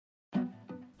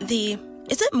the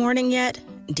 "is it morning yet?"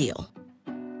 deal.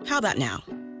 How about now?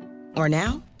 Or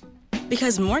now?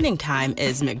 Because morning time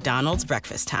is McDonald's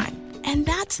breakfast time. And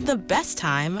that's the best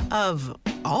time of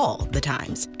all the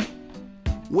times.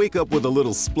 Wake up with a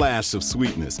little splash of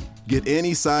sweetness. Get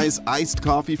any size iced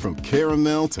coffee from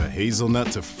caramel to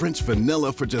hazelnut to French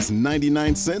vanilla for just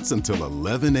 99 cents until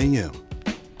 11 a.m.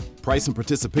 Price and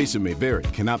participation may vary.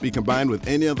 Cannot be combined with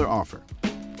any other offer.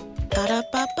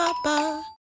 Ba-da-ba-ba-ba.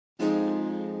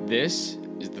 This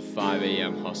is the 5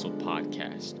 a.m. Hustle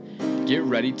Podcast. Get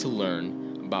ready to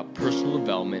learn about personal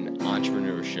development and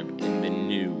entrepreneurship in the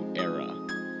new era.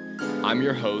 I'm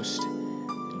your host,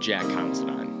 Jack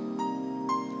Considine.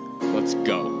 Let's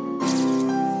go.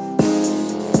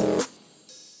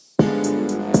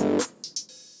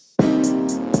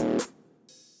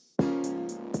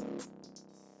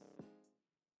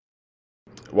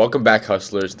 Welcome back,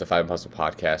 hustlers, to the 5 Hustle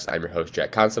Podcast. I'm your host,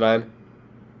 Jack Considine.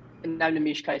 And I'm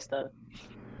Nimish Kaista.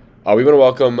 We want to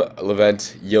welcome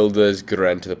Levent Yildiz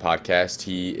Guren to the podcast.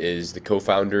 He is the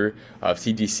co-founder of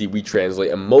TDC We Translate,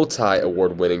 a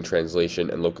multi-award-winning translation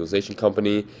and localization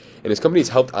company. And his company has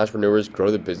helped entrepreneurs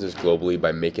grow their business globally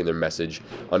by making their message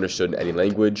understood in any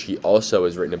language. He also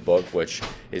has written a book, which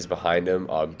is behind him,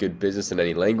 Good Business in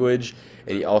Any Language.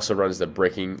 And he also runs the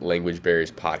Breaking Language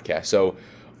Barriers podcast. So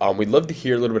we'd love to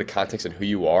hear a little bit of context on who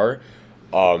you are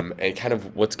and kind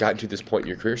of what's gotten you to this point in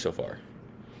your career so far.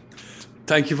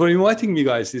 Thank you for inviting me,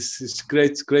 guys. This is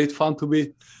great fun to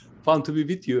be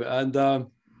with you, and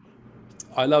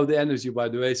I love the energy, by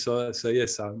the way. So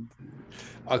yes,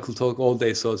 I could talk all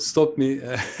day. So stop me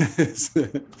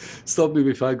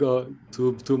if I go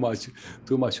too much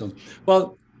on.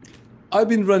 Well, I've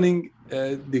been running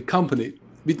the company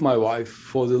with my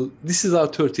wife this is our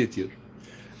 30th year,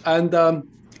 and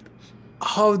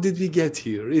how did we get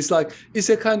here? It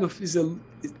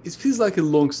feels like a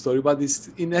long story, but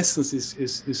in essence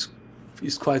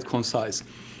is quite concise.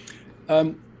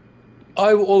 I've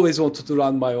always wanted to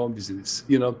run my own business,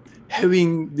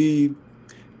 having the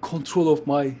control of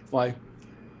my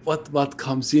what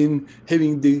comes in,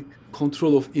 having the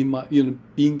control of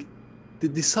being the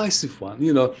decisive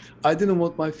one. I didn't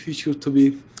want my future to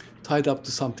be tied up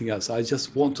to something else. I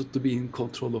just wanted to be in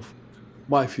control of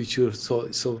my future.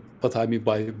 So what I mean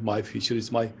by my future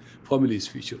is my family's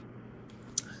future.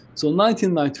 So in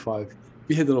 1995,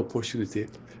 we had an opportunity.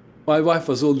 My wife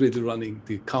was already running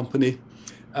the company,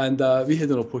 and we had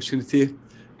an opportunity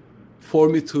for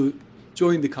me to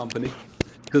join the company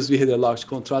because we had a large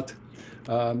contract.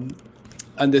 And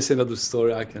there's another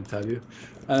story I can tell you.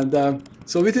 And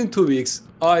so within 2 weeks,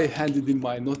 I handed in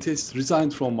my notice,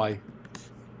 resigned from my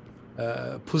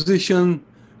position.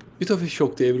 Bit of a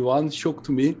shock to everyone, shock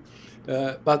to me.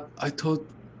 But I thought,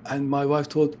 and my wife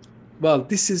thought, well,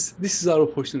 this is our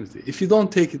opportunity. If you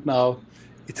don't take it now,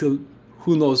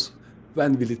 who knows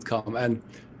when will it come? And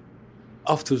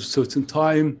after a certain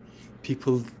time,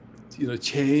 people,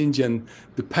 change and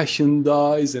the passion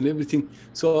dies and everything.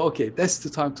 So, okay, that's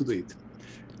the time to do it.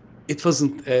 It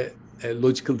wasn't a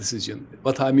logical decision.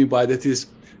 What I mean by that is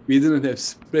we didn't have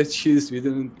spreadsheets, we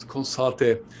didn't consult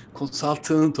a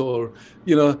consultant or,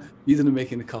 we didn't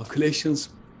make any calculations.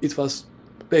 It was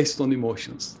based on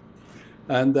emotions.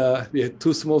 And we had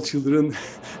 2 small children,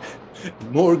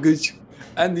 mortgage,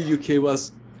 and the UK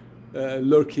was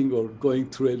lurking or going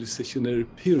through a recessionary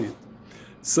period.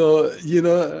 So,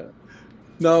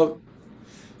 now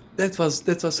that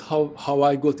was how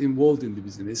I got involved in the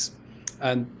business.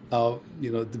 And now,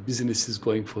 the business is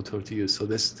going for 30 years. So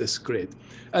that's great.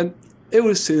 And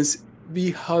ever since,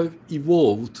 we have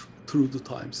evolved through the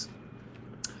times.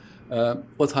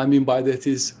 What I mean by that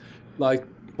is like,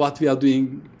 what we are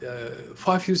doing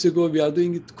 5 years ago, we are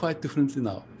doing it quite differently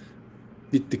now.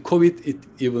 With the COVID, it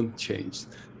even changed.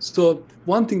 So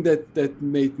one thing that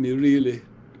made me really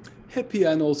happy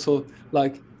and also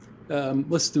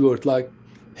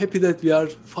happy that we are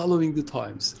following the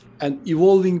times and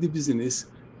evolving the business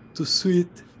to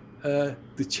suit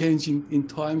the changing in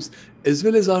times as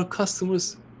well as our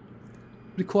customers'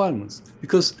 requirements.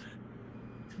 Because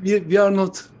we are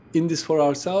not in this for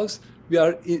ourselves. We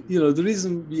are, the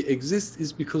reason we exist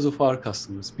is because of our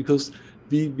customers, because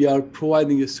we are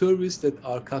providing a service that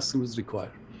our customers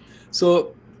require.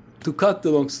 So to cut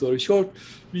the long story short,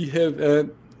 we have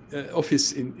an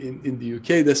office in the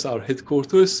UK, that's our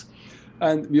headquarters,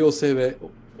 and we also have an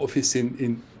office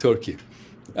in Turkey.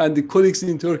 And the colleagues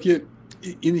in Turkey,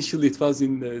 initially it was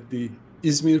in the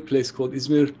Izmir, place called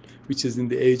Izmir, which is in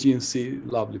the Aegean Sea,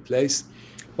 lovely place.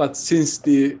 But since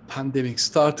the pandemic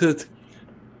started,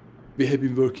 we have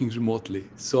been working remotely.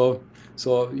 So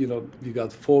we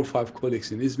got 4 or 5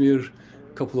 colleagues in Izmir,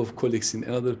 a couple of colleagues in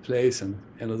another place and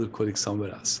another colleague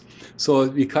somewhere else. So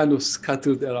we kind of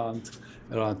scattered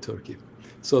around Turkey.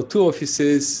 So 2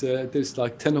 offices, there's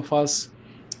like 10 of us.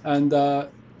 And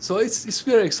so it's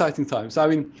very exciting times. I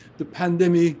mean, the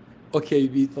pandemic, okay,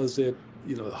 it was it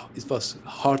was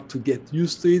hard to get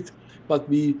used to it, but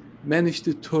we managed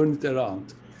to turn it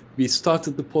around. We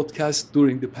started the podcast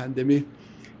during the pandemic.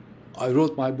 I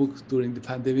wrote my book during the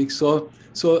pandemic. So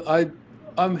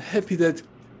I'm happy that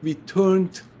we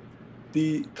turned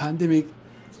the pandemic,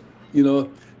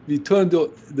 we turned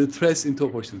the threats into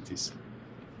opportunities.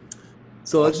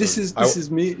 So awesome. This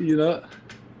is me,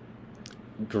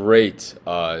 Great.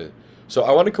 So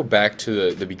I want to go back to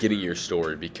the beginning of your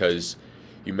story, because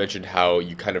you mentioned how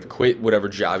you kind of quit whatever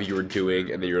job you were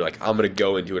doing, and then you're like, I'm going to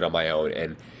go and do it on my own.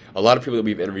 And a lot of people that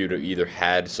we've interviewed have either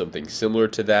had something similar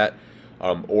to that,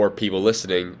 or people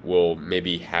listening will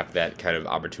maybe have that kind of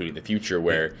opportunity in the future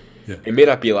where it may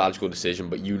not be a logical decision,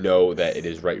 but you know that it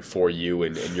is right for you,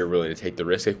 and you're willing to take the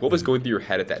risk. Like, what was going through your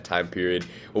head at that time period?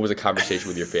 What was the conversation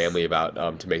with your family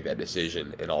about to make that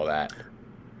decision and all that?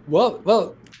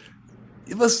 Well,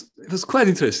 it was quite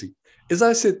interesting. As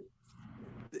I said,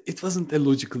 it wasn't a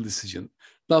logical decision.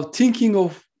 Now, thinking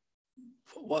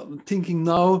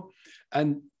now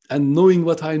and knowing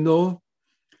what I know,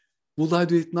 would I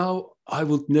do it now? I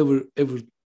would never ever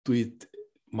do it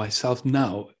myself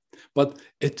now. But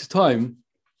at the time,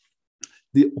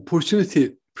 the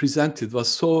opportunity presented was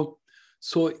so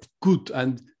good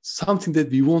and something that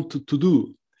we wanted to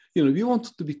do. We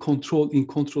wanted to be in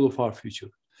control of our future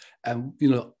and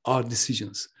our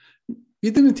decisions. We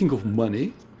didn't think of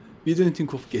money. We didn't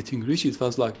think of getting rich. It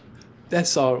was like,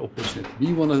 that's our opportunity.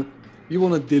 We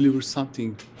wanna deliver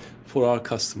something for our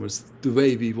customers the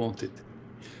way we want it,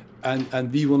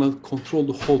 and we wanna control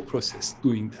the whole process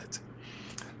doing that.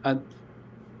 And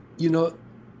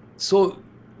so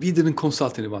we didn't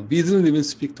consult anyone. We didn't even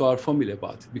speak to our family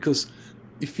about it, because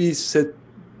if we said,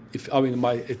 at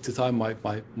the time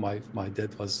my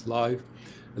dad was alive,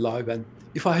 and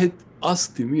if I had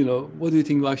asked him, what do you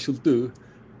think I should do?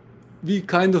 We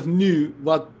kind of knew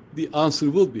what the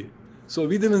answer would be. So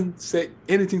we didn't say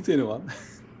anything to anyone.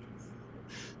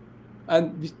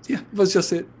 And it was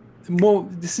just a more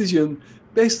decision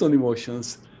based on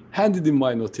emotions, handed in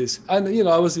my notice. And,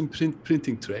 I was in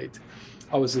printing trade.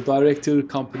 I was a director,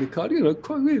 company car,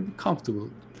 very comfortable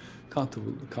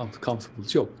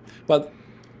job. But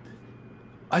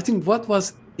I think what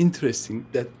was interesting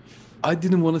that I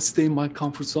didn't want to stay in my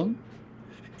comfort zone.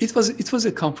 It was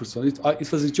a comfort zone.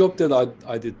 It was a job that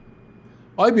I did.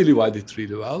 I believe I did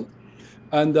really well,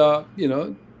 and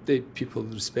people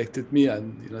respected me, and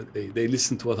they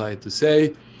listened to what I had to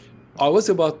say. I was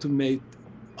about to make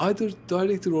either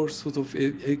director or sort of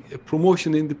a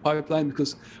promotion in the pipeline,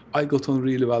 because I got on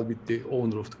really well with the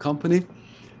owner of the company.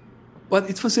 But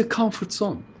it was a comfort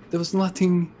zone. There was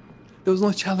nothing. There was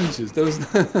no challenges.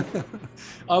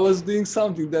 I was doing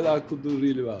something that I could do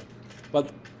really well,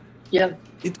 but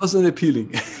it wasn't appealing.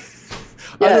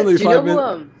 I don't know if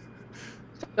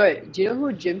do you know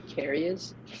who Jim Carrey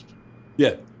is?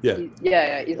 Yeah.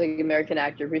 He's like an American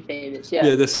actor, pretty famous.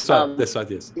 Yeah, that's right. That's right.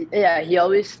 Yes. Yeah, he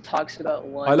always talks about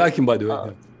one. I like him, by the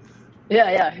way.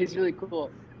 He's really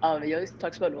cool. He always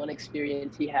talks about one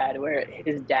experience he had where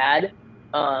his dad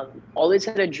always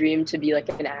had a dream to be like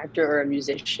an actor or a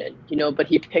musician, but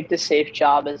he picked a safe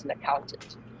job as an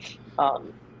accountant.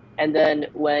 And then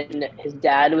when his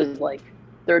dad was like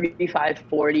 35,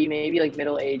 40, maybe like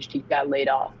middle-aged, he got laid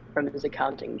off from his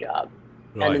accounting job.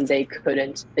 Right. And then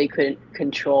they couldn't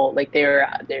control, like their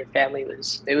family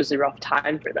it was a rough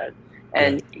time for them.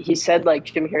 And he said, like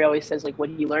Jim Carrey always says, like what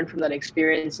he learned from that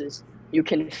experience is you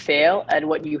can fail at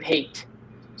what you hate.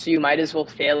 So you might as well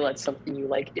fail at something you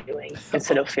like doing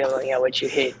instead of failing at what you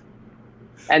hate.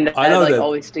 And that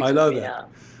always sticks with me now.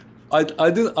 I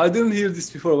didn't hear this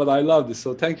before, but I love this.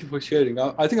 So thank you for sharing.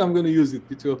 I think I'm going to use it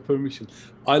with your permission.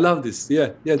 I love this. Yeah,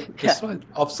 that's right.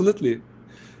 Absolutely.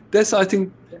 I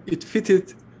think it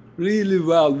fitted really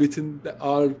well within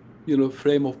our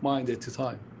frame of mind at the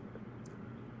time.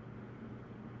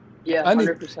 Yeah,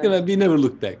 100%. And we never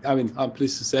looked back. I mean, I'm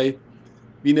pleased to say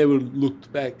we never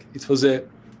looked back. It was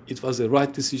a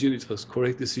right decision. It was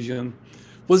correct decision.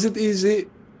 Was it easy?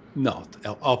 Not.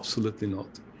 Absolutely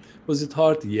not. Was it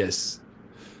hard? Yes.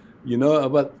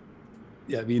 But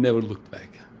we never looked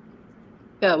back.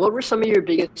 Yeah. What were some of your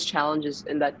biggest challenges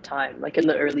in that time, like in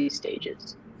the early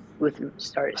stages with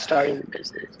starting the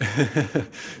business?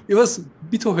 It was a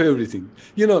bit of everything.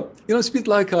 It's a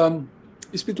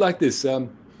bit like this.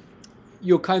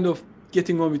 You're kind of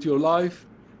getting on with your life,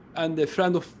 and a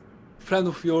friend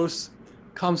of yours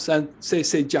comes and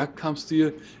say Jack comes to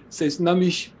you, says,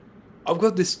 Namish, I've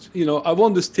got this, I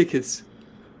want these tickets.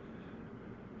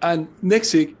 And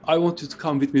next week, I want you to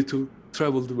come with me to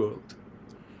travel the world.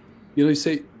 You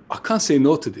say, I can't say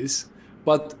no to this,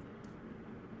 but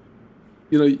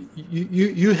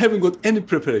you haven't got any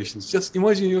preparations. Just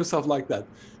imagine yourself like that.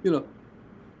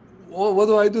 What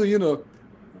do I do?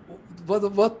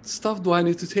 What stuff do I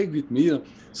need to take with me?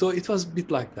 So it was a bit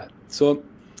like that. So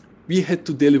we had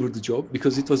to deliver the job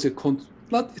because it was it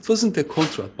wasn't a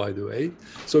contract, by the way.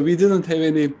 So we didn't have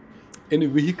any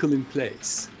vehicle in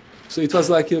place. So it was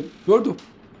like a word of,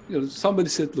 somebody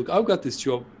said, look, I've got this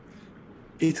job.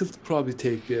 It'll probably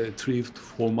take 3 to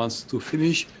 4 months to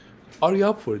finish. Are you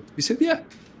up for it? We said, yeah,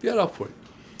 we are up for it.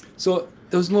 So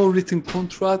there was no written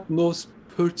contract, no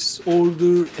purchase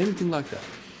order, anything like that.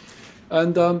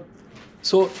 And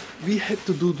so we had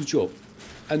to do the job.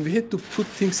 And we had to put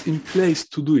things in place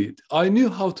to do it. I knew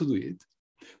how to do it.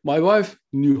 My wife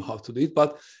knew how to do it,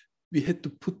 but we had to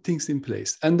put things in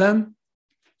place. And then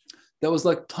there was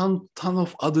like ton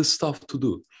of other stuff to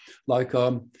do, like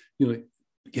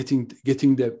getting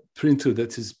the printer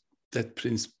that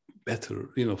prints better,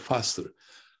 faster.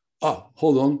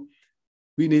 Hold on,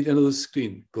 we need another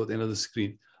screen. Got another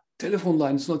screen. Telephone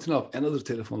line is not enough. Another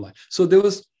telephone line. So there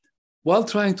was, while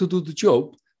trying to do the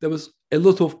job, there was a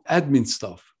lot of admin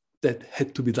stuff that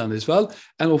had to be done as well.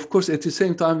 And of course, at the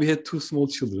same time, we had 2 small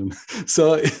children.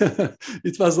 So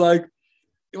it was like,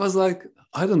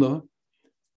 I don't know,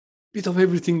 bit of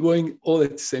everything going all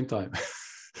at the same time.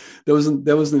 There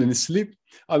wasn't any sleep.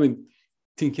 I mean,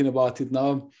 thinking about it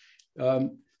now,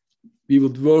 we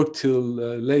would work till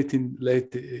late,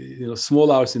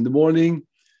 small hours in the morning.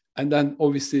 And then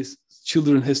obviously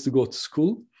children has to go to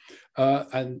school.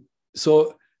 And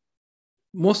so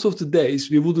most of the days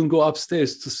we wouldn't go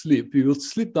upstairs to sleep. We would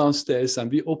sleep downstairs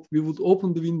and we would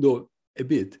open the window a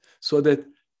bit so that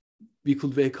we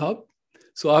could wake up.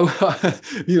 So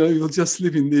we would just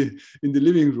sleep in the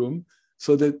living room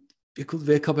so that we could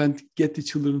wake up and get the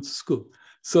children to school.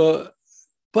 So,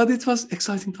 but it was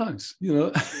exciting times,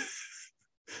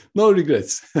 no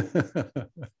regrets.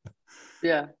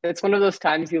 Yeah, it's one of those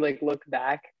times you look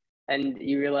back and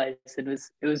you realize it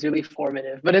was really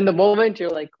formative. But in the moment, you're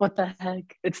like, what the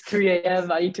heck? It's 3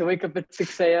 a.m. I need to wake up at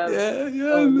 6 a.m.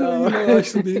 Yeah. Oh, no. I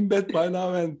should be in bed by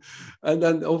now. And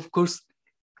then, of course,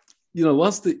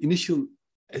 once the initial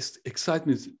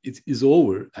excitement is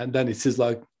over, and then it is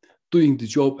like doing the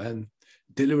job and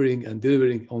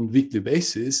delivering on weekly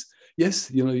basis.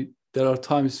 Yes, there are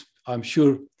times, I'm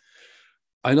sure,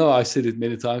 I know I said it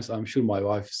many times, I'm sure my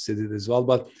wife said it as well,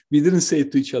 but we didn't say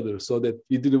it to each other so that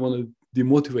we didn't want to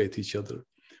demotivate each other.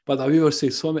 But I ever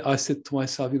say, I said to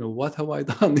myself, what have I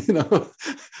done?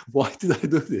 Why did I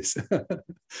do this?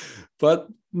 But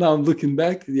now I'm looking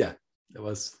back, yeah,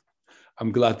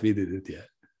 I'm glad we did it, yeah.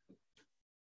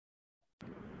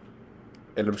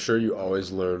 And I'm sure you always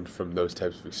learn from those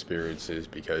types of experiences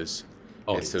because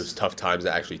it's those tough times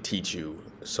that actually teach you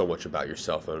so much about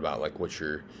yourself and about like what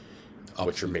you're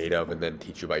made of, and then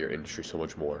teach you about your industry so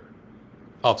much more.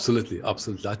 Absolutely. I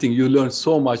think you learn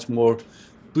so much more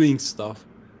doing stuff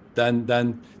than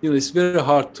it's very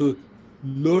hard to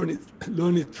learn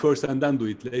it first and then do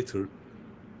it later.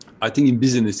 I think in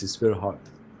business it's very hard.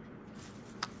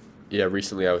 Yeah,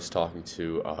 recently I was talking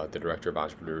to the director of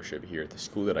entrepreneurship here at the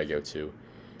school that I go to,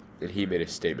 and he made a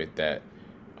statement that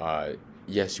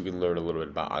yes, you can learn a little bit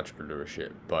about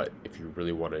entrepreneurship, but if you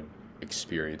really want to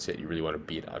experience it, you really want to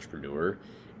be an entrepreneur,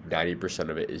 90%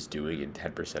 of it is doing and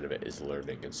 10% of it is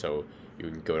learning. And so you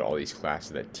can go to all these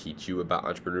classes that teach you about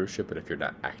entrepreneurship, but if you're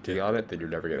not acting on it, then you're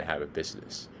never going to have a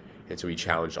business. And so we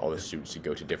challenged all the students to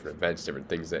go to different events, different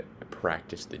things that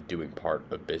practice the doing part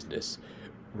of business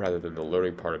rather than the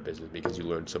learning part of business, because you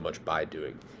learn so much by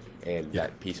doing. And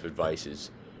that piece of advice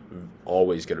is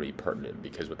always going to be pertinent,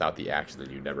 because without the action, then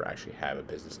you never actually have a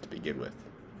business to begin with.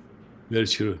 Very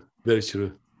true.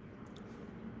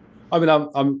 I mean,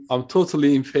 I'm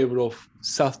totally in favor of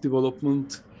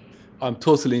self-development. I'm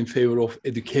totally in favor of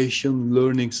education,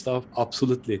 learning stuff.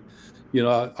 Absolutely.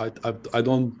 I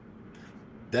don't,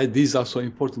 that these are so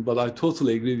important, but I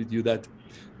totally agree with you that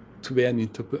to be an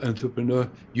entrepreneur,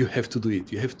 you have to do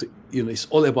it. You have to, it's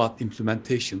all about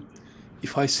implementation.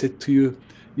 If I said to you,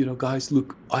 guys,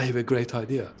 look, I have a great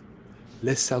idea.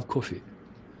 Let's sell coffee.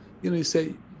 You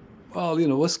say, well,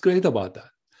 what's great about that?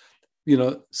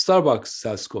 Starbucks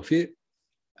sells coffee,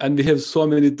 and we have so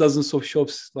many dozens of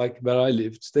shops like where I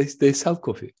live. They sell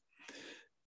coffee.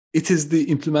 It is the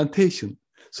implementation.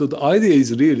 So the idea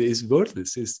is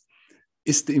worthless.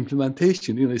 It's the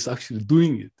implementation. It's actually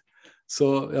doing it.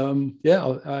 So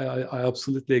I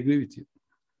absolutely agree with you.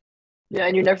 Yeah,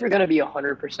 and you're never gonna be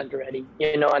 100% ready,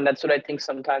 and that's what I think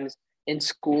sometimes in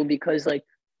school, because like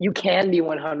you can be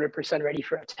 100% ready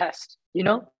for a test, you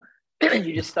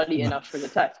just study enough for the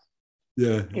test.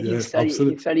 Yeah, If you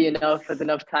absolutely. study enough with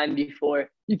enough time before,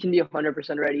 you can be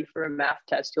 100% ready for a math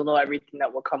test. You'll know everything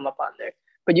that will come up on there,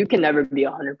 but you can never be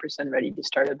 100% ready to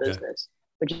start a Yeah. business,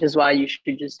 which is why you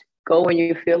should just go when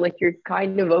you feel like you're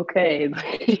kind of okay.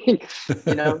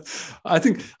 I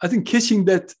think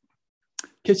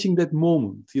catching that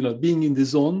moment, being in the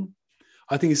zone,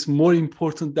 I think it's more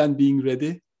important than being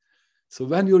ready. So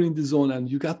when you're in the zone and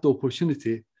you got the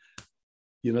opportunity,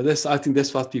 I think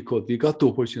that's what we call. We got the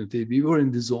opportunity. We were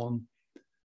in the zone,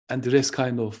 and the rest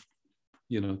kind of,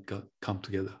 come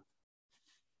together.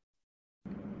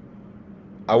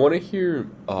 I want to hear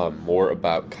more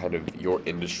about kind of your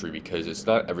industry, because it's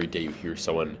not every day you hear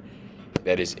someone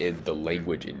that is in the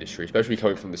language industry, especially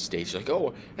coming from the States. Like,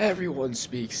 oh, everyone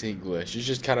speaks English. It's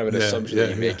just kind of an assumption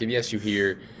that you make. And yes, you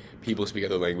hear people speak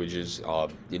other languages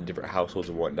in different households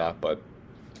and whatnot, but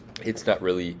it's not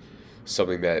really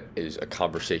something that is a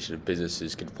conversation of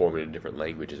businesses conforming in different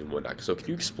languages and whatnot. So can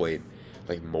you explain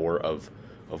like more of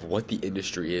what the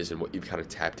industry is and what you've kind of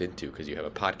tapped into? Because you have a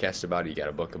podcast about it, you got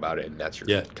a book about it, and that's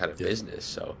your kind of business.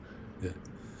 So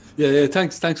yeah.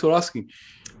 Thanks for asking.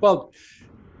 Well,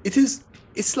 it's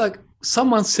like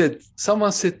someone said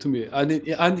to me,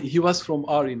 and he was from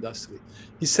our industry.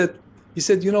 He said,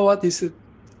 you know what? He said,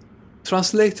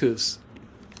 translators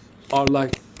are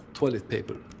like toilet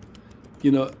paper.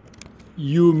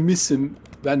 You miss them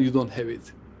when you don't have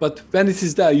it, but when it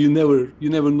is there, you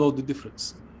never know the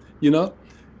difference.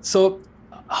 So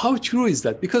how true is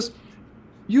that? Because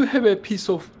you have a piece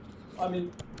of,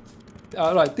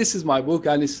 right, this is my book,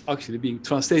 and it's actually being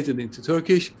translated into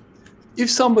Turkish. If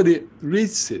somebody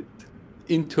reads it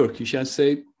in Turkish and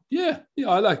say, yeah,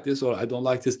 I like this, or I don't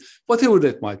like this, whatever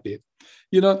that might be,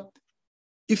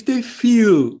 if they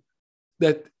feel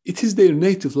that it is their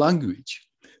native language,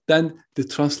 then the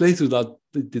translator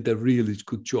did a really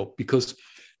good job, because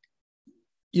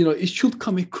it should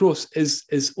come across as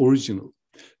original.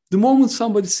 The moment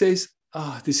somebody says,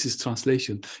 this is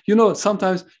translation,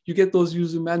 sometimes you get those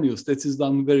user manuals that is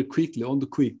done very quickly on the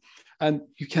quick, and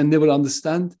you can never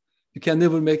understand, you can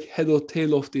never make head or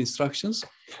tail of the instructions.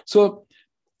 So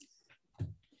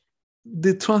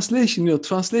the translation,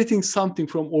 translating something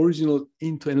from original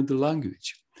into another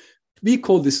language, we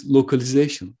call this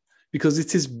localization, because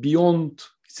it is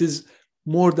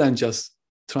more than just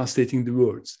translating the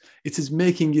words. It is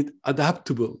making it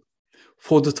adaptable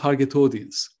for the target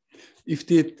audience. If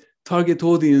the target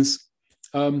audience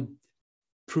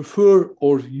prefer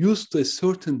or used to a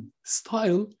certain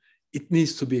style, it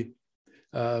needs to be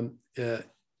like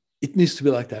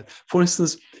that. For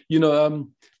instance, you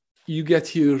get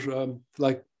here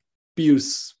like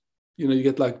beers. You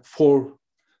get like 4.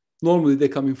 Normally they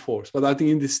come in 4s, but I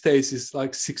think in the States it's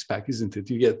like 6-pack, isn't it?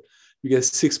 You get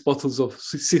 6 bottles of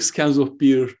 6 cans of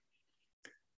beer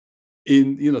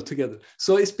in together.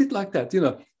 So it's a bit like that.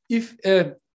 If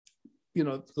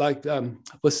like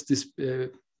what's this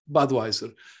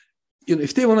Budweiser?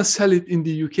 If they want to sell it in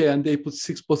the UK and they put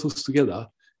 6 bottles together,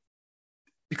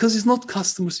 because it's not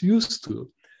customers used to,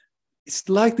 it's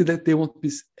likely that they won't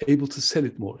be able to sell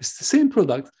it more. It's the same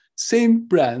product, same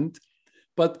brand,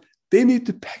 but they need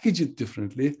to package it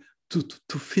differently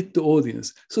to fit the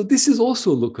audience. So this is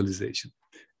also localization.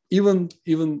 Even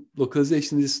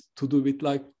localization is to do with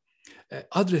like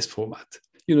address format.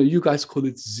 You guys call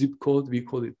it zip code, we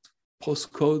call it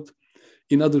postcode.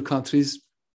 In other countries,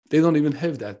 they don't even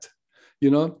have that.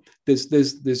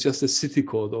 There's just a city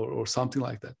code or something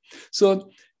like that. So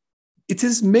it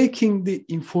is making the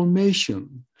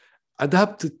information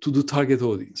adapted to the target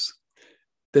audience.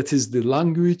 That is the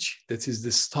language, that is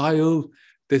the style,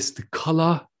 that's the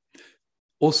color,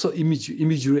 also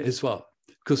imagery as well.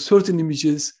 Because certain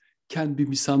images can be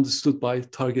misunderstood by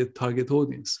target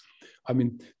audience.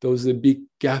 There was a big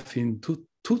gaffe in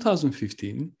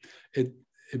 2015.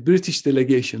 A British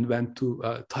delegation went to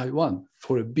Taiwan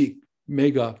for a big,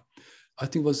 mega, I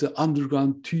think it was the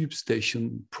underground tube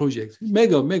station project,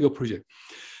 mega project.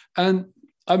 And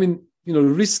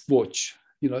wristwatch,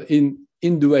 in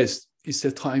the West, is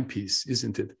a timepiece,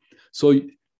 isn't it? So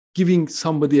giving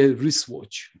somebody a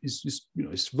wristwatch is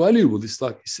it's valuable. It's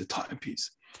like it's a timepiece.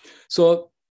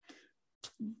 So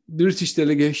British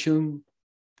delegation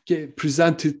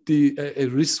presented a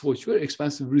wristwatch, very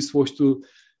expensive wristwatch, to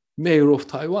mayor of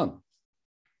Taiwan.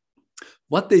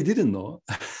 What they didn't know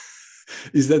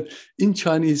is that in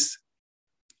Chinese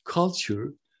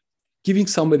culture, giving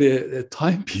somebody a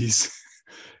timepiece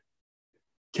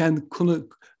can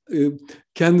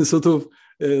sort of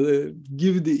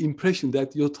give the impression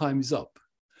that your time is up.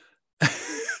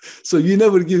 So you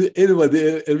never give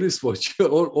anybody a wristwatch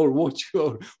or watch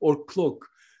or clock.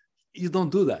 You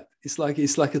don't do that. It's like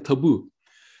a taboo.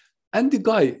 And the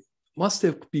guy must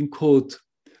have been caught.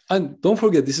 And don't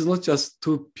forget, this is not just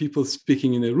two people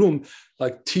speaking in a room,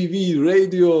 like TV,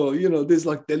 radio, there's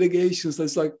like delegations,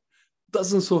 there's like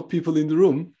dozens of people in the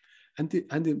room. And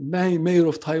the mayor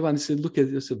of Taiwan said, look at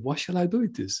it, I said, what shall I do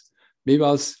with this? Maybe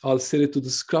I'll sell it to the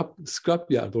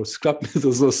scrap yard or scrap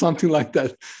metals or something like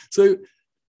that. So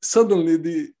suddenly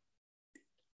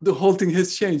the whole thing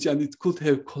has changed and it could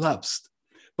have collapsed.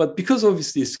 But because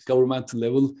obviously it's governmental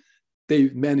level, they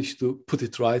managed to put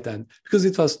it right. And because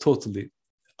it was totally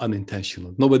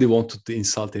unintentional, nobody wanted to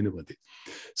insult anybody.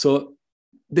 So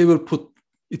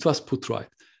it was put right.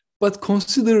 But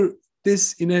consider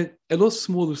this in a lot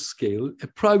smaller scale, a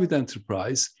private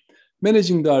enterprise,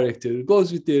 managing director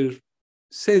goes with their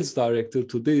sales director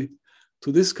to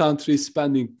this country,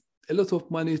 spending a lot of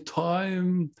money,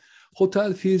 time,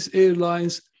 hotel fees,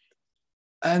 airlines,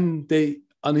 and they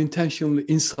unintentionally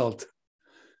insult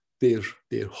their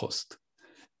host.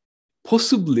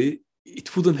 Possibly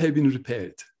it wouldn't have been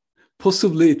repaired.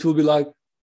 Possibly it will be like,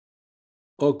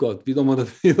 oh God, we don't want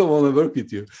to work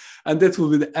with you. And that will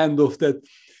be the end of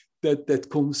that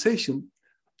conversation,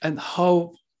 and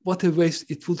what a waste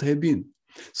it would have been.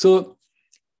 So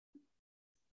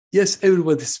yes,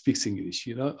 everybody speaks English,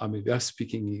 I mean, we are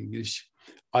speaking English.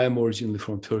 I am originally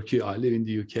from Turkey. I live in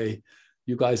the UK.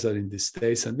 You guys are in the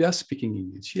States and we are speaking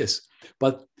English, yes.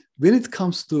 But when it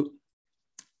comes to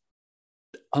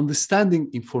understanding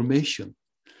information,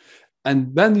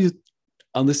 and when you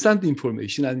understand the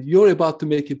information and you're about to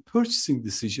make a purchasing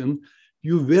decision,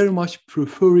 you very much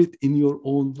prefer it in your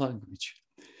own language,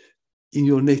 in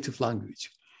your native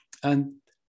language. And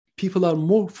people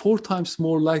are 4 times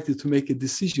more likely to make a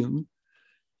decision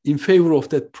in favor of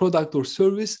that product or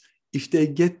service if they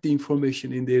get the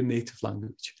information in their native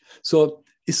language. So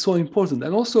it's so important.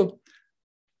 And also,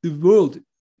 the world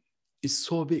is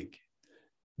so big.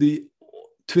 The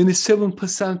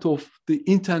 27% of the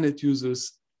internet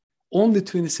users, only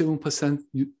 27%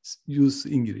 use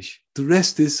English. The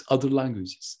rest is other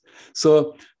languages.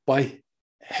 So by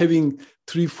having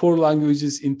 3-4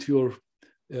 languages into your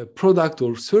product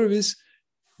or service,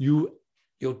 you're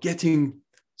getting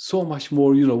so much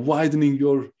more, widening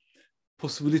your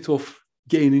possibility of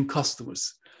gaining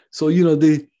customers. So,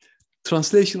 the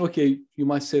translation, okay, you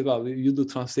might say, well, you do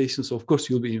translations, of course,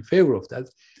 you'll be in favor of that.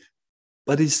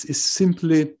 But it's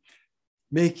simply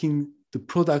making the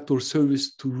product or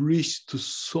service to reach to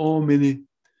so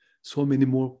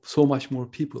much more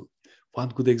people. One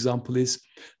good example is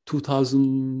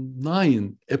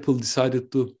 2009, Apple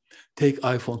decided to take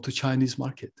iPhone to Chinese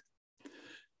market.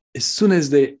 As soon as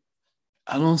they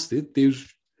announced it, their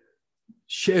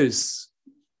shares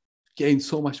gained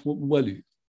so much more value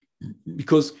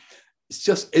because it's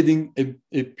just adding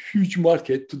a huge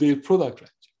market to their product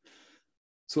range.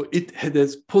 So it had a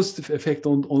positive effect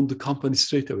on the company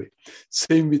straight away.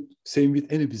 Same with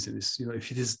any business.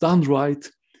 If it is done right,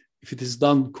 if it is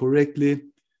done correctly,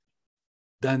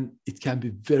 then it can be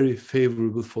very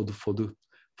favorable for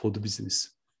the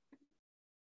business.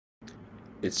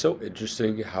 It's so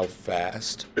interesting how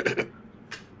fast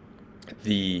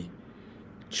the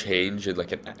change in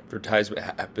like an advertisement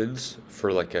happens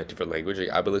for like a different language. Like,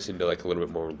 I've been listening to like a little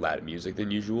bit more Latin music than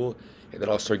usual, and then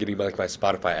I'll start getting like my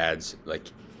Spotify ads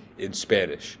like in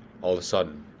Spanish all of a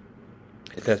sudden.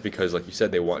 And that's because, like you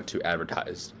said, they want to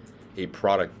advertise a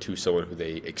product to someone who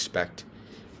they expect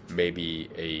maybe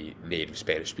a native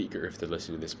Spanish speaker if they're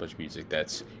listening to this much music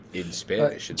that's in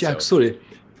Spanish. Jack, sorry,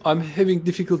 I'm having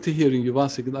difficulty hearing you. 1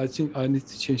 second, I think I need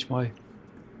to change my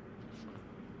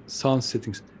sound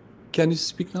settings. Can you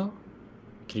speak now?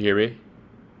 Can you hear me?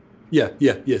 Yes.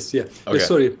 Okay. Yeah,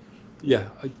 sorry. Yeah,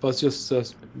 it was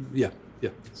just, yeah.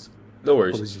 No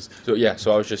worries. Apologies.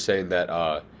 So I was just saying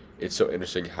that it's so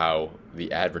interesting how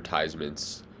the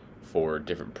advertisements for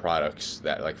different products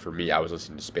that, like, for me, I was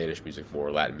listening to Spanish music more,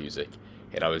 Latin music,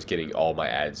 and I was getting all my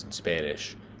ads in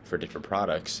Spanish for different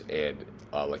products, and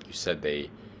like you said, they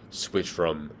switch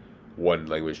from one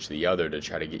language to the other to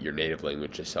try to get your native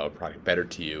language to sell a product better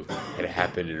to you, and it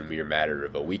happened in a mere matter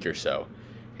of a week or so.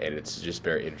 And it's just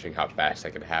very interesting how fast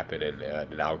that can happen, and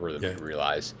an algorithm can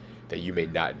realize that you may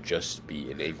not just be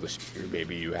an English speaker,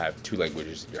 maybe you have 2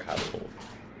 languages in your household.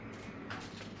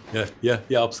 Yeah,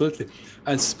 absolutely.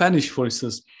 And Spanish, for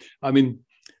instance, I mean,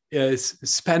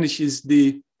 Spanish is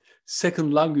the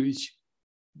second language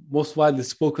most widely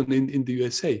spoken in the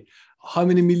USA. How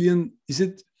many million, is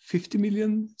it 50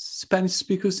 million Spanish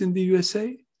speakers in the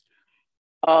USA?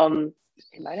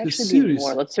 It might It's actually be more.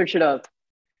 serious. Let's search it up.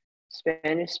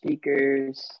 Spanish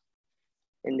speakers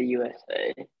in the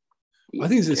USA. I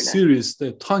think it's a serious,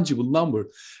 tangible number.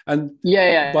 And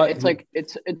Yeah. but It's like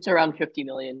it's around 50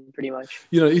 million, pretty much.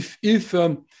 if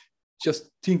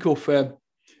just think of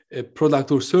a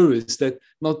product or service that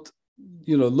not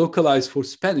localized for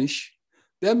Spanish,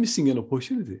 they're missing an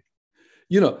opportunity.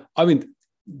 I mean,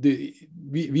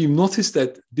 we've noticed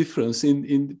that difference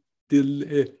in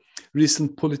the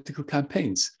recent political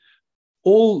campaigns.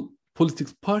 All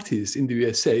political parties in the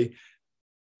USA,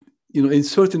 in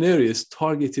certain areas,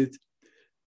 targeted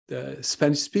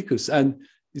Spanish speakers, and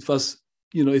it was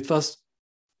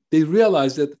they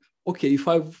realized that, okay, if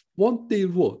I want their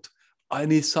vote, I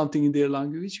need something in their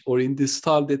language or in the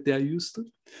style that they are used to.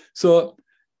 So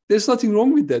there's nothing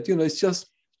wrong with that. It's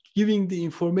just giving the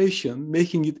information,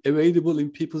 making it available in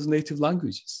people's native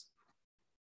languages.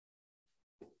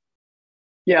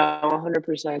 Yeah,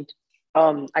 100%.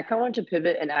 I kind of want to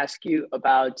pivot and ask you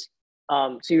about,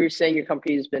 so you were saying your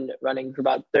company has been running for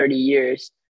about 30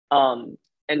 years.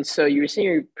 And so you were saying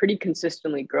you're pretty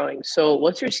consistently growing. So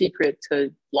what's your secret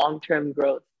to long-term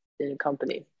growth in a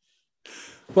company?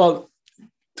 Well,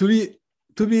 to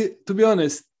be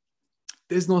honest,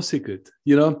 there's no secret.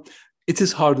 It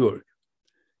is hard work.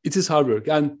 It is hard work,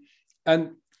 and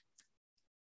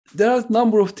there are a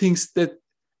number of things that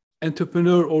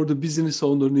entrepreneur or the business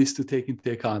owner needs to take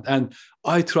into account. And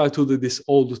I try to do this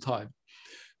all the time.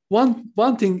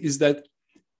 One thing is that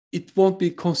it won't be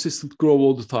consistent growth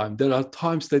all the time. There are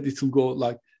times that it will go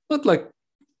not like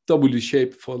W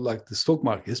shape for like the stock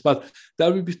markets, but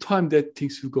there will be time that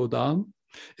things will go down,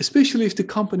 especially if the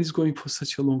company is going for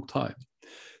such a long time.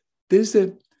 There's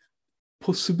a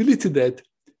possibility that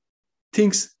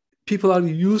people are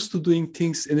used to doing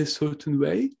things in a certain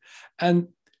way. And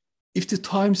if the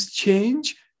times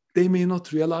change, they may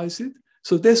not realize it.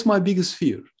 So that's my biggest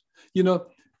fear.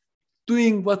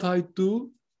 Doing what I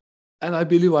do, and I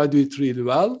believe I do it really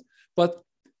well. But,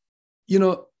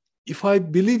 if I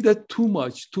believe that too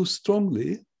much, too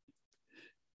strongly,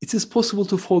 it is possible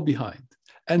to fall behind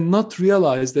and not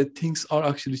realize that things are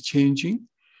actually changing.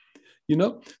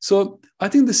 So I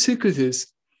think the secret is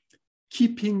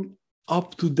keeping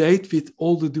up to date with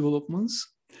all the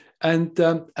developments and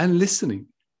listening.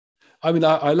 I mean,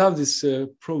 I love this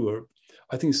proverb.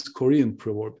 I think it's a Korean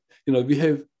proverb. We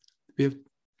have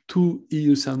 2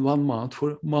 years and 1 month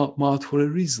for a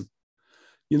reason.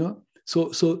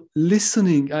 So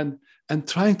listening and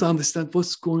trying to understand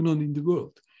what's going on in the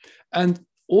world, and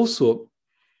also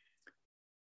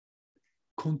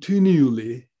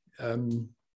continually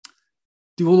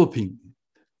developing,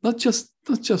 not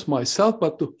just myself,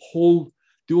 but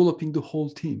developing the whole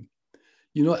team.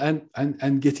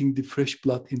 And getting the fresh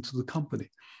blood into the company,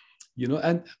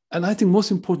 and I think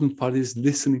most important part is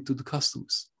listening to the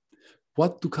customers.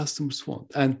 What do customers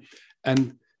want?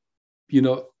 And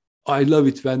I love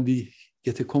it when we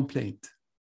get a complaint.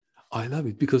 I love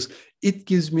it because it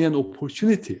gives me an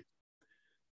opportunity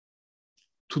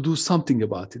to do something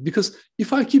about it. Because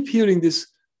if I keep hearing this,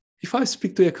 if I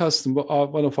speak to a customer,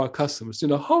 one of our customers,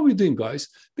 how are we doing, guys?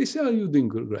 They say, "Are you doing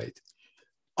great?"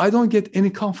 I don't get any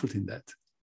comfort in that.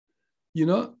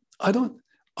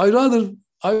 I'd rather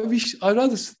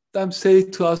them say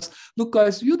to us, "Look,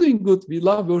 guys, you're doing good. We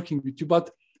love working with you, but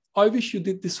I wish you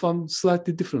did this one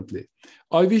slightly differently.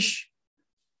 I wish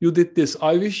you did this.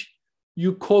 I wish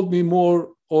you called me more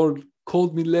or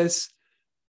called me less.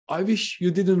 I wish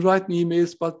you didn't write me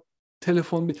emails, but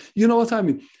telephone me." You know what I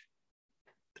mean?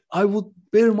 I would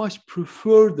very much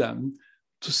prefer them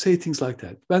to say things like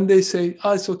that. When they say,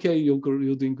 "Oh, it's okay,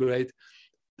 you're doing great,"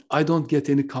 I don't get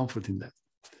any comfort in that.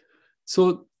 So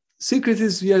secret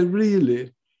is we are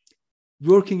really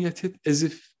working at it as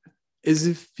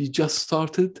if we just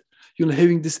started,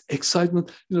 having this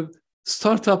excitement.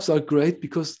 Startups are great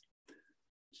because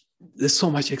there's so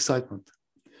much excitement.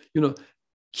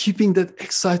 Keeping that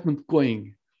excitement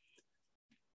going.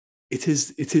 It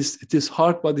is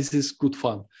hard, but it is good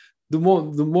fun. The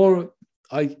more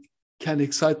I can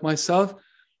excite myself,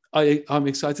 I'm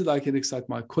excited. I can excite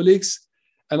my colleagues,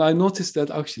 and I noticed that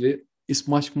actually it's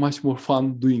much more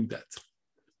fun doing that,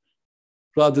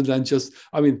 rather than just.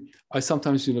 I mean, I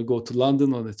sometimes go to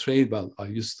London on a train. Well, I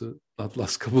used to that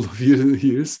last couple of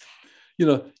years.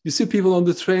 You see people on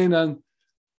the train and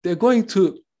they're going to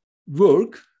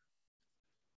work,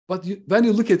 but when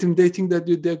you look at them, they think that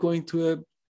they're going to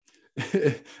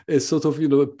a sort of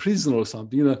a prison or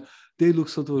something. They look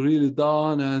sort of really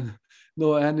down and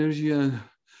no energy, and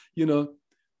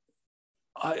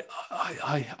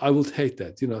I would hate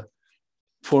that.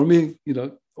 For me,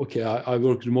 okay, I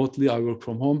work remotely, I work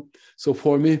from home. So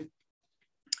for me,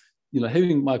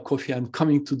 having my coffee and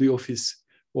coming to the office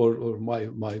or my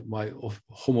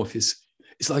home office.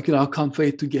 It's like, I can't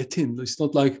wait to get in. It's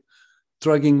not like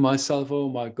dragging myself, oh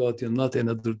my God, not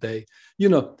another day.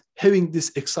 Having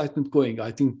this excitement going,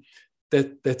 I think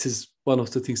that is one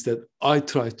of the things that I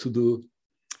try to do.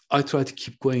 I try to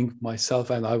keep going myself,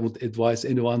 and I would advise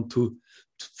anyone to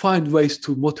find ways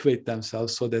to motivate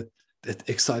themselves so that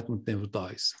excitement never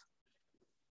dies.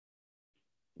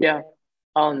 Yeah.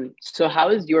 So how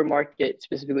has your market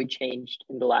specifically changed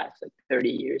in the last 30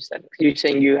 years? Then, you're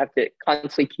saying you have to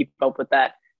constantly keep up with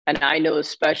that. And I know,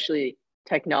 especially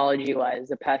technology-wise,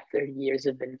 the past 30 years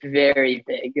have been very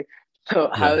big. So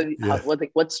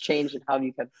what's changed and how have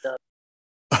you kept up?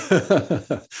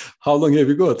 How long have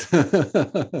you got?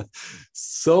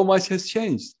 So much has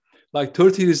changed. Like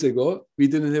 30 years ago, we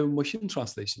didn't have machine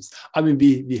translations. I mean,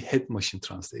 we had machine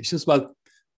translations, but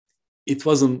it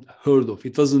wasn't heard of.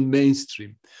 It wasn't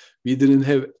mainstream. We didn't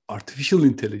have artificial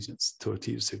intelligence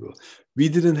 30 years ago. We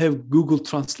didn't have Google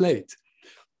Translate.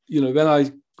 When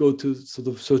I go to sort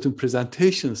of certain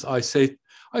presentations, I say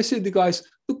to the guys,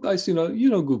 look, guys,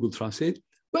 Google Translate.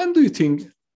 When do you think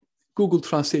Google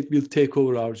Translate will take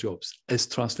over our jobs as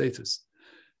translators?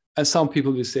 And some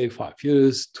people will say 5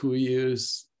 years, 2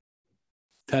 years,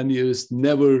 10 years,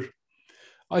 never.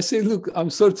 I say, look, I'm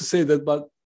sorry to say that, but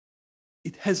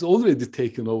it has already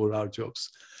taken over our jobs.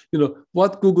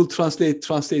 What Google translate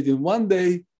in one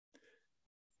day,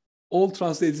 all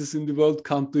translators in the world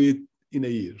can't do it in a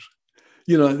year.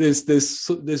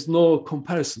 There's no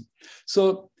comparison.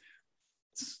 So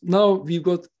now we've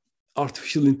got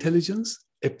artificial intelligence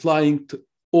applying to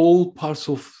all parts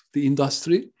of the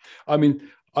industry. I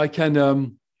mean, I can,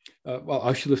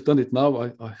 I should have done it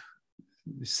now.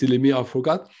 Silly me, I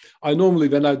forgot. I normally,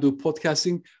 when I do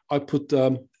podcasting, I put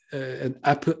an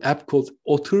app called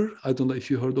Otter. I don't know if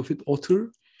you heard of it,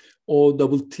 Otter,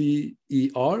 OTTER.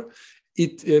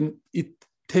 It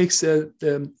takes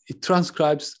it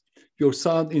transcribes your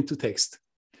sound into text,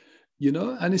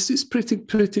 and it's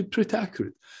pretty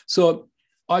accurate. So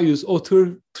I use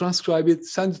Otter, transcribe it,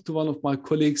 send it to one of my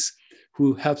colleagues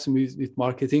who helps me with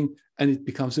marketing, and it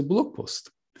becomes a blog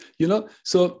post.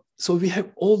 So we have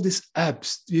all these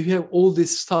apps, we have all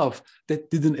this stuff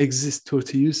that didn't exist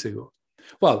 30 years ago.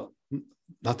 Well,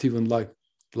 not even like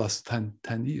last 10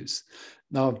 years.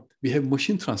 Now we have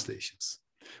machine translations.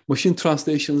 Machine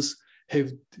translations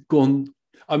have gone,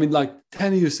 like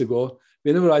 10 years ago,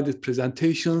 whenever I did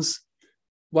presentations,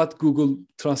 what Google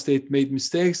Translate made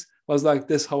mistakes was like,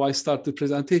 that's how I start the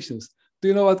presentations. Do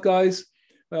you know what, guys?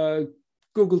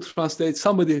 Google Translate,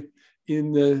 somebody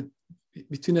in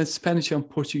between a Spanish and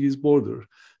Portuguese border,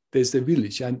 there's a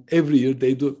village, and every year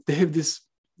they have this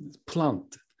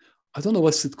plant. I don't know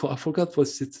what's it called. I forgot how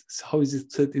is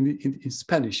it said in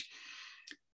Spanish,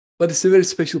 but it's a very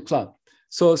special plant.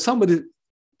 So somebody,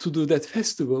 to do that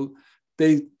festival,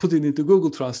 they put it into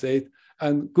Google Translate,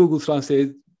 and Google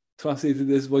Translate translated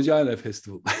as Vagina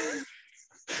Festival.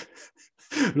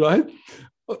 Right?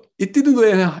 It didn't do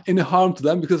any harm to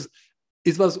them because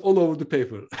it was all over the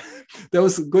paper. That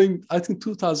was going, I think,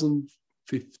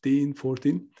 2015,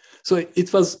 14. So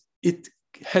it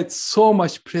had so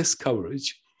much press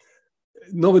coverage.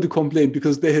 Nobody complained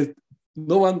because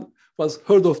no one was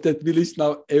heard of that village.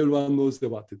 Now everyone knows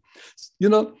about it.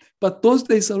 But those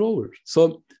days are over.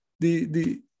 So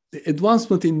the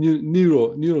advancement in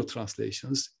neuro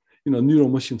translations, neural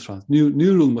machine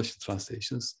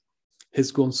translations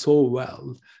has gone so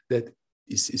well that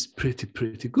it's pretty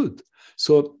good.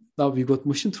 So now we've got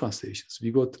machine translations,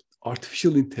 we've got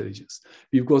artificial intelligence,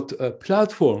 we've got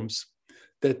platforms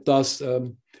that does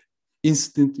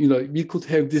instant, we could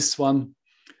have this one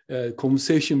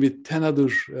conversation with 10 other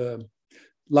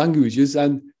languages,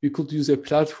 and we could use a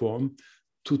platform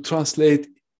to translate,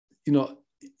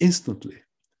 instantly,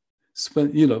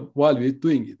 while we're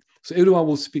doing it. So everyone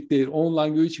will speak their own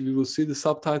language. We will see the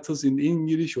subtitles in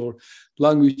English or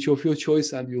language of your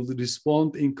choice, and you'll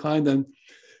respond in kind, and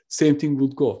same thing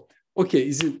would go.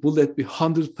 Okay, will that be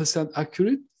 100%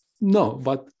 accurate? No,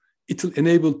 but it will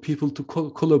enable people to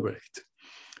collaborate.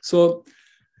 So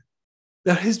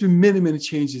there has been many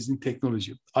changes in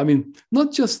technology.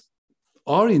 Not just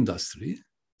our industry,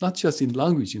 not just in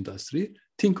language industry.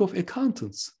 Think of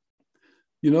accountants.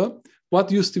 What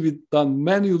used to be done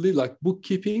manually, like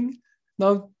bookkeeping,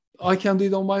 now I can do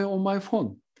it on my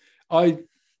phone. I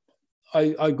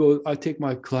take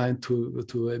my client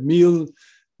to a meal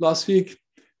last week.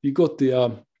 We got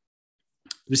the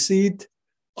receipt.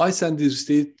 I send the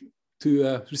receipt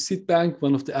to Receipt Bank,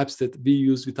 one of the apps that we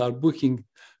use with our booking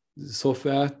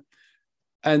software,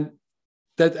 and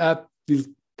that app will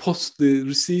post the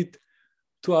receipt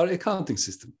to our accounting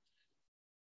system.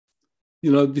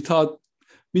 without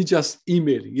me just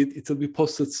emailing it, it'll be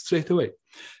posted straight away.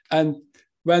 And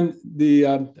when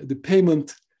the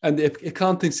payment and the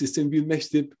accounting system will match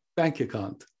the bank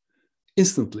account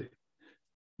instantly,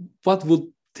 what would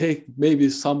take maybe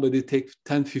somebody take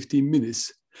 10, 15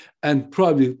 minutes and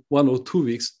probably 1 or 2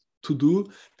 weeks to do,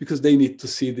 because they need to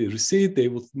see the receipt, they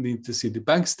would need to see the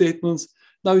bank statements.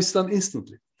 Now it's done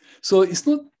instantly. So it's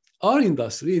not our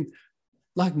industry,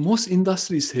 like most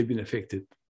industries have been affected.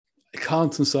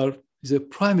 Accountants is a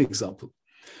prime example.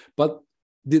 But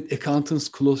did accountants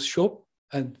close shop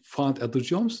and find other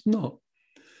jobs? No.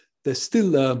 They're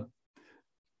still,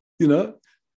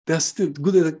 they're still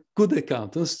good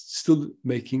accountants, still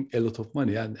making a lot of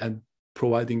money and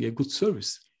providing a good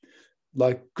service.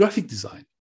 Like graphic design.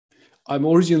 I'm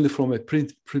originally from a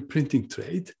printing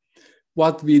trade.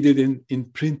 What we did in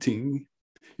printing,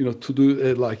 to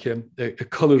do like a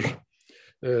color,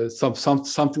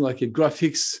 something like a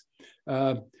graphics,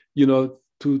 to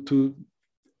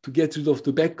get rid of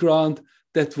the background,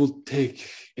 that will take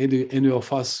any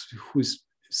of us who is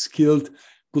skilled,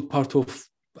 good part of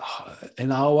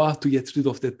an hour to get rid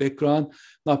of that background.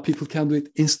 Now people can do it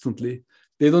instantly.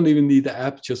 They don't even need the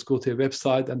app, just go to a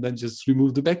website and then just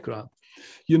remove the background,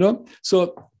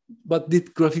 So, but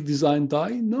did graphic design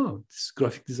die? No,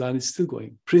 graphic design is still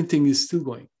going. Printing is still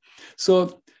going.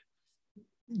 So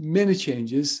many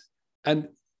changes. And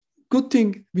good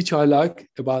thing which I like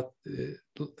about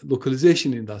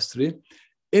localization industry,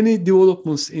 any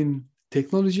developments in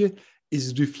technology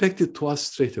is reflected to us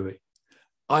straight away.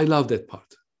 I love that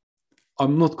part.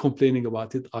 I'm not complaining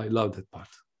about it. I love that part.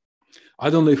 I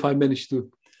don't know if I managed to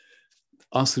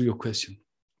answer your question.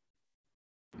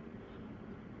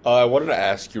 I wanted to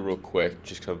ask you real quick,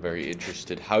 just because I'm very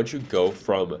interested. How'd you go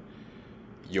from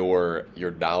your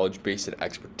knowledge base and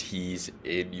expertise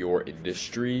in your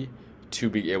industry to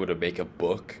being able to make a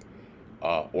book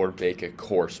or make a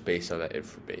course based on that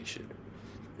information?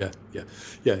 Yeah.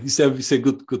 It's a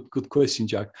good question,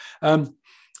 Jack.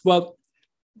 Well,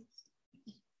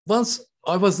 once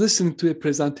I was listening to a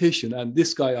presentation, and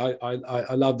this guy,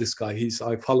 I love this guy.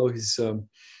 I follow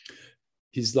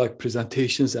his like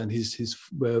presentations and his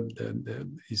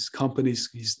companies.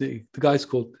 The guy's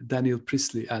called Daniel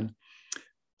Priestley, and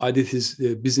I did his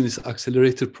business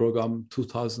accelerator program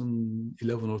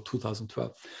 2011 or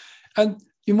 2012. And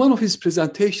in one of his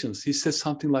presentations, he said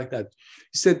something like that.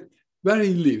 He said, where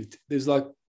he lived, there's like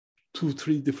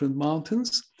 2-3 different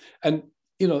mountains. And,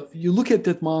 you look at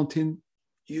that mountain,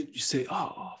 you say,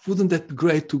 wouldn't that be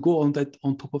great to go on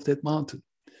top of that mountain?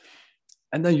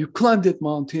 And then you climb that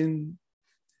mountain.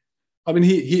 I mean,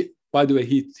 he by the way,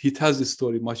 he tells this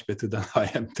story much better than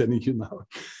I am telling you now.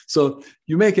 So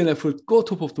you make an effort, go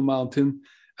top of the mountain,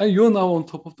 and you're now on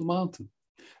top of the mountain.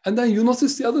 And then you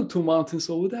notice the other 2 mountains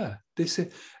over there. They say,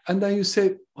 and then you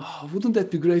say, wouldn't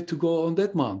that be great to go on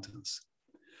that mountains?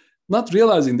 Not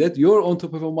realizing that you're on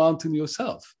top of a mountain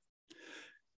yourself.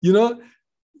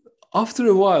 After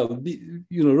a while,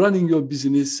 running your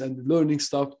business and learning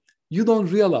stuff, you don't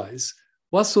realize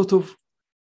what sort of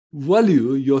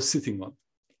value you're sitting on.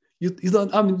 You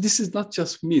don't. I mean, this is not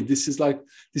just me. This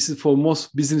is for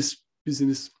most business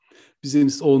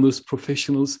owners,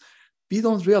 professionals. We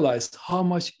don't realize how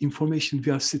much information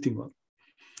we are sitting on.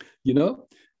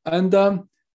 And I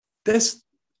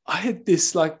had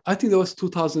this, I think that was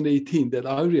 2018 that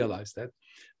I realized that.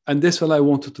 And that's when I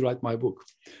wanted to write my book.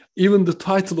 Even the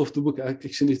title of the book,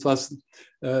 actually, it was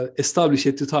established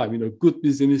at the time, Good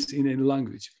Business in Any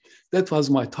Language. That was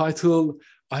my title.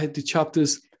 I had the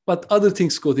chapters, but other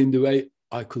things got in the way.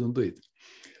 I couldn't do it.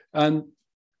 And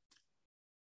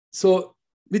so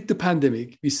with the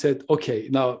pandemic, we said, okay,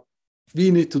 now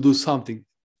we need to do something,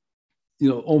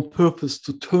 on purpose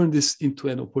to turn this into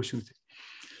an opportunity.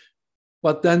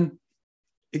 But then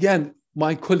again,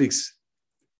 my colleagues,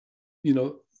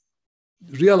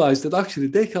 realized that actually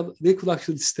they could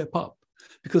actually step up,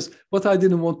 because what I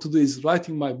didn't want to do is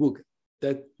writing my book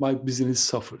that my business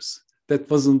suffers. That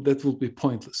would be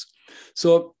pointless.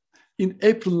 So in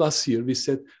April last year, we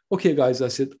said, okay, guys, I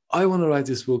said, I want to write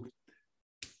this book.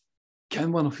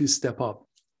 Can one of you step up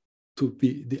to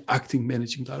be the acting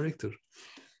managing director?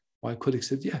 My colleague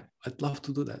said, yeah, I'd love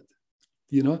to do that.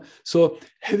 So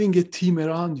having a team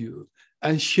around you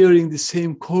and sharing the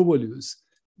same core values,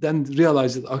 then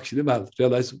realize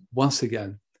once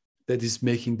again, that is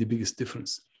making the biggest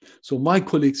difference. So my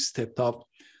colleagues stepped up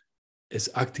as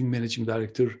acting managing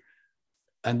director,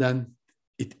 and then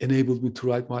it enabled me to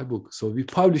write my book. So we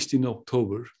published in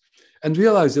October and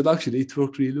realized that actually it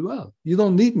worked really well. You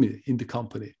don't need me in the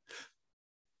company.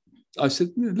 I said,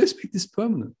 let's make this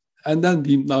permanent. And then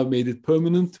we now made it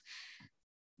permanent.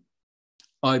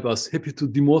 I was happy to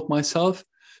demote myself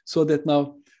so that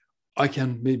now I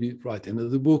can maybe write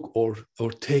another book or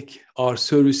take our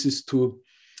services to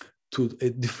a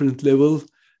different level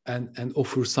and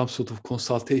offer some sort of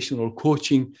consultation or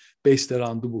coaching based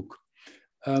around the book.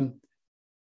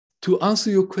 To answer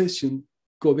your question,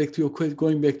 going back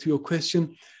to your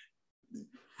question,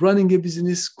 running a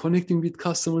business, connecting with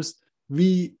customers,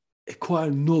 we acquire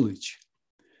knowledge.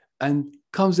 And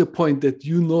comes a point that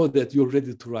you know that you're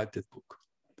ready to write that book,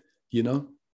 you know?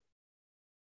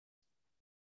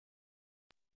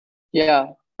 Yeah,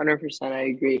 100%. I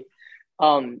agree.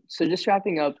 So just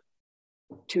wrapping up,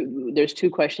 there's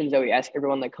two questions that we ask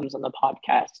everyone that comes on the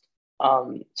podcast.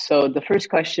 So the first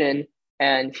question,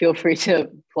 and feel free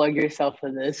to plug yourself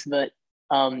for this, but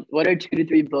what are 2 to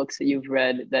 3 books that you've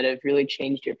read that have really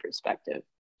changed your perspective?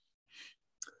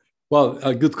 Well,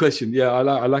 a good question. Yeah, I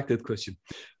like that question.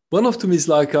 One of them is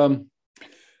like a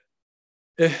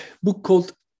book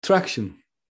called Traction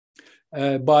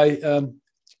by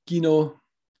Gino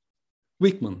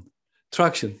Wickman.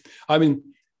 Traction. I mean,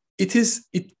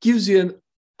 it gives you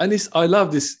I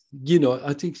love this, Gino.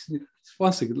 I think,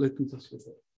 one second, let me just get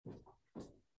that.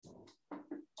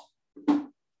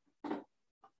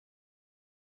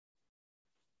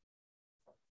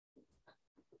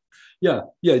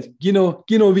 Yeah, Gino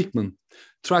Wickman,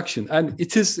 Traction, and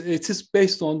it is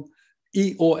based on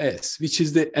EOS, which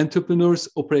is the Entrepreneur's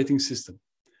Operating System.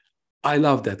 I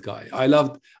love that guy. I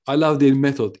love their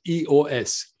method,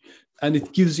 EOS, and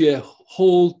it gives you a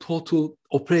whole total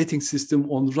operating system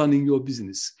on running your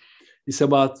business. It's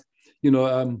about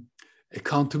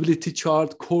accountability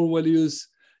chart, core values,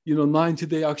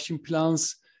 90-day action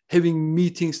plans, having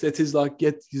meetings that is like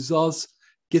get results,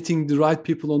 getting the right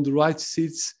people on the right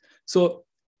seats. So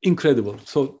incredible.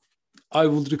 So I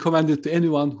would recommend it to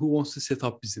anyone who wants to set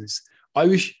up business. I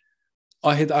wish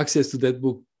I had access to that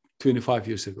book 25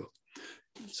 years ago.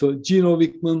 So Gino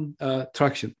Wickman,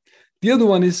 Traction. The other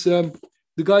one is the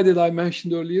guy that I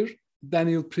mentioned earlier,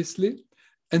 Daniel Priestley,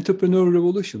 Entrepreneur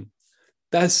Revolution.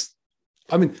 There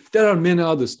are many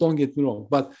others, don't get me wrong,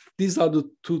 but these are the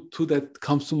two that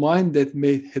comes to mind that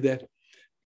had a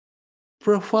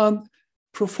profound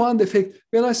effect.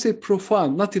 When I say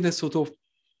profound, not in a sort of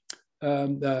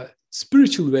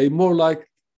spiritual way, more like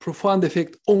profound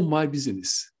effect on my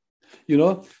business.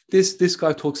 This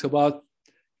guy talks about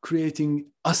creating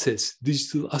assets,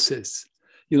 digital assets,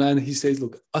 and he says,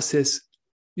 look, assets,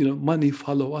 money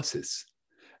follow assets.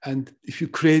 And if you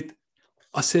create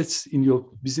assets in your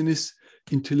business,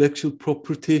 intellectual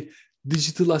property,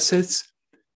 digital assets,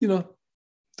 the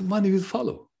money will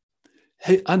follow.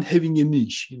 And having a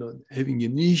niche,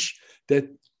 that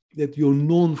you're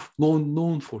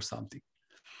known for something.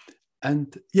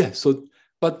 And yeah,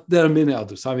 but there are many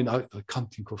others. I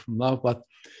can't think of them now, but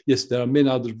yes, there are many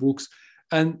other books.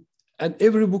 And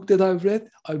every book that I've read,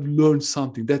 I've learned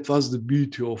something. That was the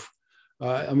beauty of,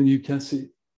 you can see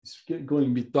it's going a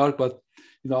bit dark, but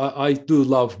I do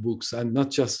love books, and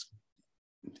not just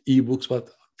e-books, but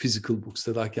physical books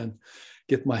that I can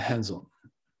get my hands on.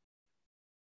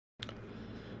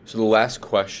 So the last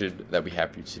question that we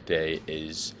have for you today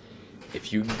is,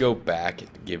 if you could go back and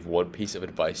give one piece of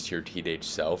advice to your teenage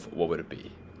self, what would it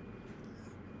be?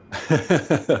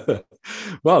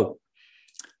 Well,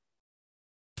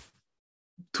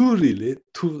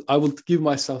 I would give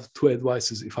myself 2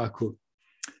 advices if I could.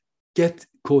 Get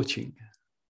coaching,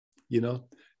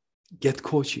 get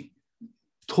coaching.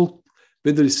 Talk,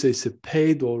 whether it's a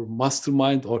paid or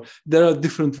mastermind, or there are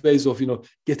different ways of,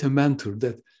 get a mentor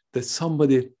that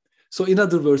somebody. So in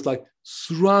other words, like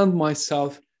surround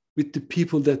myself with the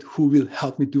people who will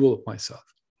help me develop myself.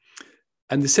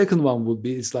 And the second one would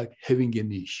be, it's like having a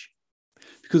niche,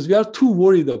 because we are too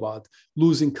worried about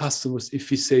losing customers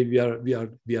if we say we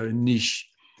are a niche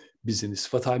business.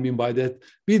 What I mean by that,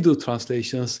 we do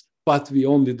translations, but we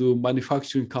only do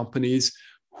manufacturing companies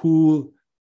who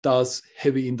does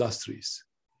heavy industries,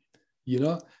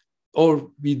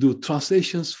 or we do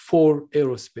translations for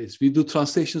aerospace. We do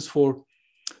translations for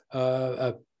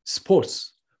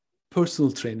sports,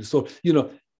 personal trainers. So,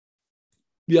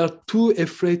 we are too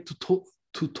afraid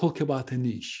to talk about a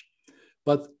niche.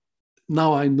 But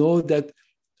now I know that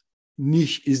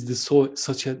niche is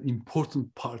such an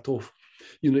important part of,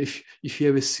 if you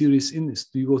have a serious illness,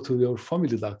 do you go to your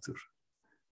family doctor?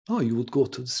 No, you would go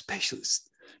to the specialist,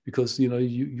 because,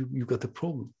 you got a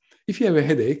problem. If you have a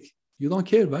headache, you don't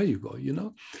care where you go,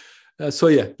 So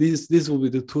yeah, these will be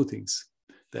the 2 things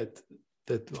that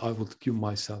I would give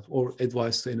myself, or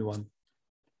advice to anyone.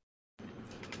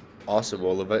 Awesome.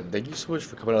 Well, Levent, thank you so much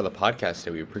for coming on the podcast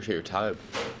today. We appreciate your time.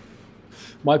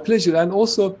 My pleasure. And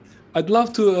also, I'd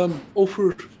love to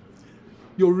offer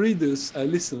your listeners,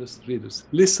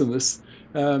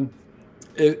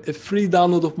 a free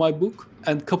download of my book,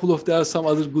 and there are some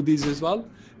other goodies as well.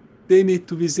 They need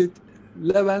to visit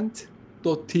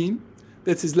levent.team.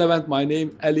 That is Levent, my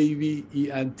name,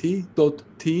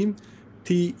 LEVENT.team,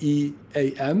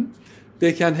 TEAM.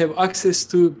 They can have access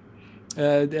to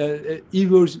the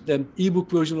ebook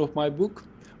version of my book,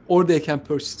 or they can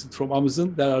purchase it from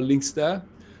Amazon. There are links there.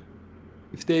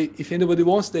 If anybody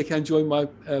wants, they can join my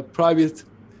private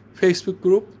Facebook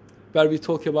group where we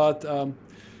talk about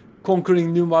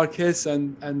conquering new markets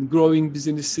and growing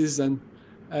businesses, and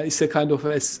it's a kind of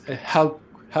a help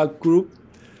group,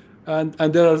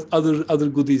 and there are other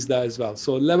goodies there as well.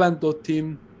 So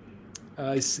levent.team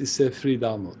is a free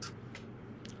download.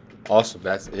 Awesome.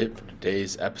 That's it for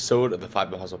today's episode of the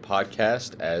 5 AM Hustle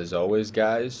podcast. As always,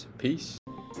 guys, peace.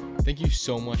 Thank you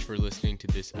so much for listening to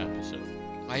this episode.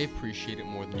 I appreciate it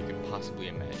more than you could possibly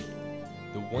imagine.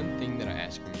 The one thing that I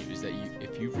ask from you is that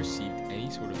if you've received any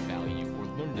sort of value or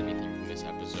learned anything from this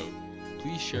episode,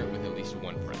 please share it with at least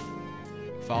one friend.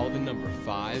 Follow the number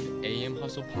 5 AM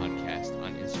Hustle Podcast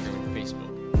on Instagram and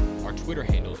Facebook. Our Twitter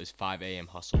handle is 5 AM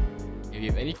Hustle. If you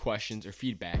have any questions or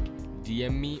feedback,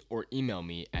 DM me or email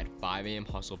me at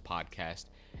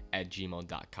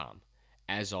 5amhustlepodcast@gmail.com.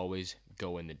 As always,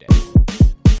 go in the day.